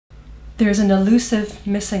there's an elusive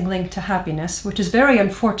missing link to happiness, which is very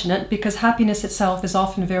unfortunate because happiness itself is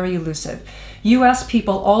often very elusive. You ask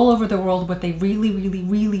people all over the world what they really, really,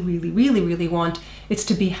 really, really, really, really want. It's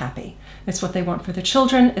to be happy. It's what they want for their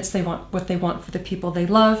children. It's what they want for the people they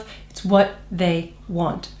love. It's what they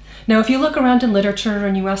want. Now, if you look around in literature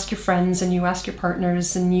and you ask your friends and you ask your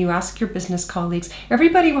partners and you ask your business colleagues,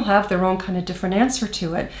 everybody will have their own kind of different answer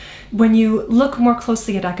to it. When you look more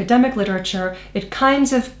closely at academic literature, it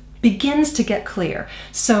kind of begins to get clear.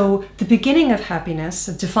 So the beginning of happiness,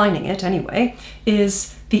 defining it anyway,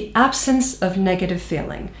 is the absence of negative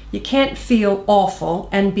feeling. You can't feel awful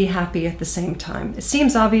and be happy at the same time. It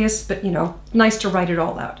seems obvious, but nice to write it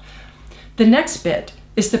all out. The next bit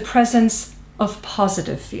is the presence of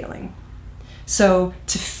positive feeling. So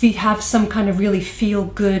to have some kind of really feel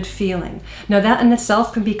good feeling. Now that in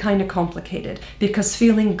itself can be kind of complicated because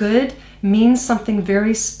feeling good means something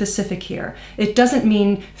very specific here. It doesn't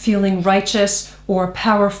mean feeling righteous or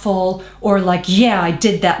powerful or like, yeah, I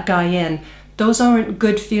did that guy in. Those aren't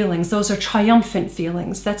good feelings. Those are triumphant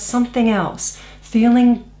feelings. That's something else.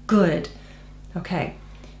 Feeling good. Okay,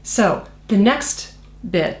 so the next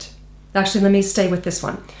bit, actually let me stay with this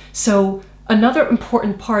one. So another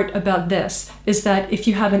important part about this is that if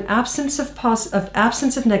you have an absence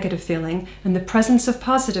of negative feeling and the presence of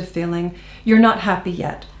positive feeling, you're not happy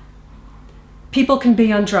yet. People can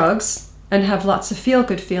be on drugs and have lots of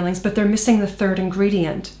feel-good feelings, but they're missing the third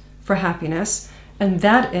ingredient for happiness, and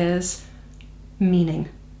that is meaning.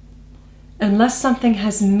 Unless something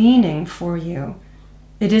has meaning for you,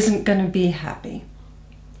 it isn't going to be happy.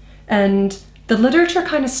 And the literature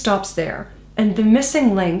kind of stops there, and the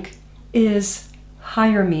missing link is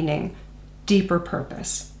higher meaning, deeper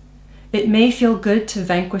purpose. It may feel good to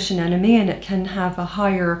vanquish an enemy, and it can have a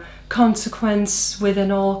higher consequence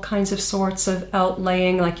within all kinds of sorts of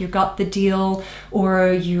outlaying, like you got the deal,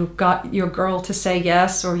 or you got your girl to say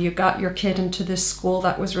yes, or you got your kid into this school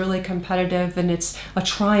that was really competitive, and it's a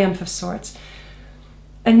triumph of sorts.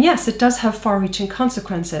 And yes, it does have far-reaching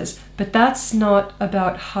consequences, but that's not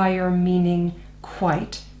about higher meaning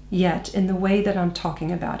quite yet in the way that I'm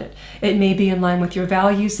talking about it. It may be in line with your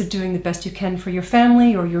values of doing the best you can for your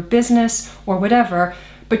family or your business or whatever,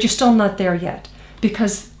 but you're still not there yet.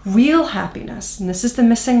 Because real happiness, and this is the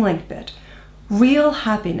missing link bit, real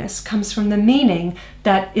happiness comes from the meaning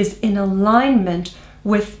that is in alignment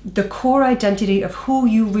with the core identity of who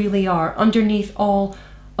you really are underneath all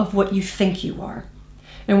of what you think you are.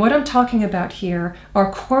 And what I'm talking about here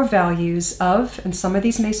are core values of, and some of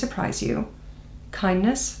these may surprise you,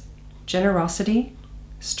 kindness, generosity,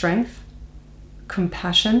 strength,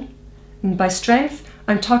 compassion. And by strength,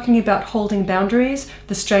 I'm talking about holding boundaries,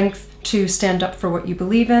 the strength to stand up for what you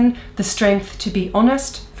believe in, the strength to be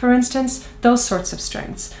honest, for instance, those sorts of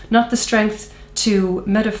strengths. Not the strength to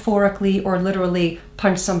metaphorically or literally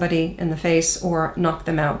punch somebody in the face or knock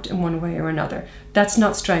them out in one way or another. That's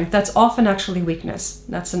not strength. That's often actually weakness.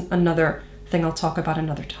 That's another thing I'll talk about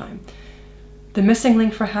another time. The missing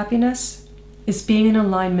link for happiness is being in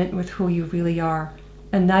alignment with who you really are,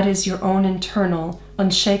 and that is your own internal,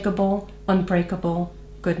 unshakable, unbreakable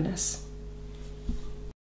goodness.